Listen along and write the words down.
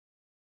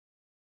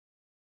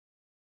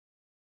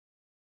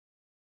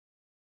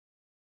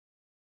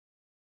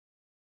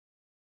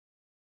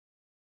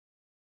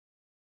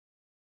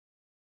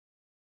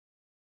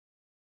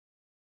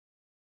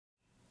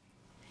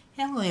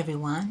Hello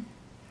everyone.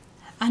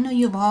 I know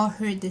you've all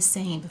heard this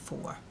saying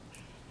before.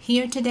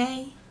 Here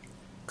today,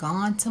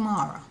 gone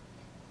tomorrow.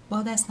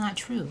 Well, that's not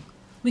true.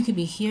 We could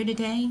be here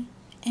today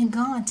and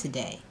gone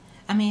today.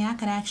 I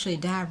could actually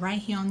die right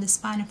here on this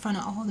spot in front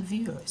of all the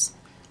viewers.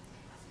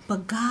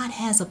 But God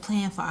has a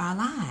plan for our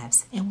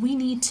lives, and we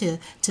need to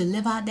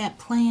live out that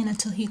plan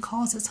until He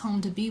calls us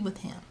home to be with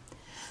Him.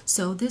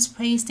 So this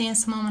praise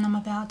dance moment I'm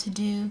about to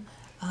do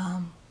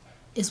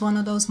is one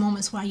of those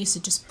moments where I used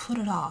to just put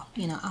it off.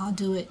 I'll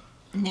do it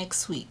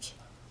next week.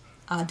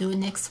 I'll do it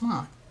next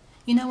month.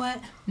 You know what?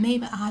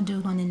 Maybe I'll do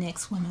it on the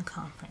next women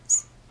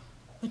conference.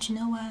 But you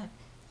know what?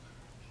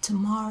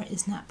 Tomorrow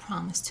is not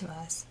promised to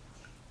us.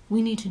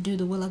 We need to do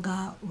the will of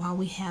God while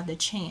we have the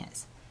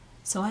chance.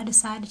 So I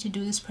decided to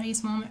do this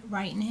praise moment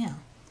right now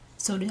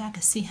so that I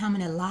can see how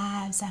many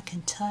lives I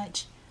can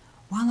touch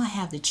while I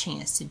have the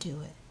chance to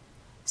do it.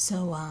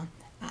 So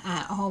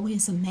I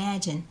always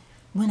imagine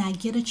when I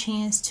get a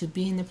chance to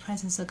be in the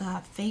presence of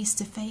God face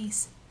to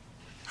face,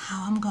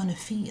 how I'm going to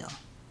feel.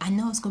 I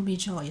know it's going to be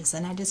joyous,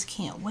 and I just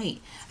can't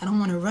wait. I don't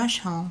want to rush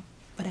home,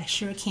 but I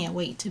sure can't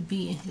wait to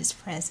be in His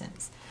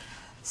presence.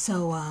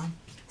 So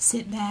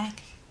sit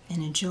back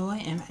and enjoy,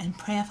 and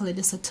prayerfully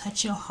this will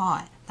touch your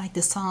heart like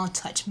the song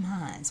touched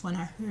mine when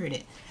I heard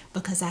it,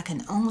 because I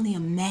can only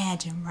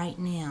imagine right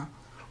now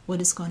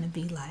what it's going to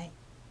be like.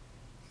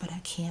 But I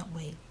can't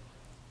wait.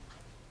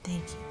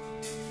 Thank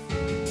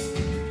you.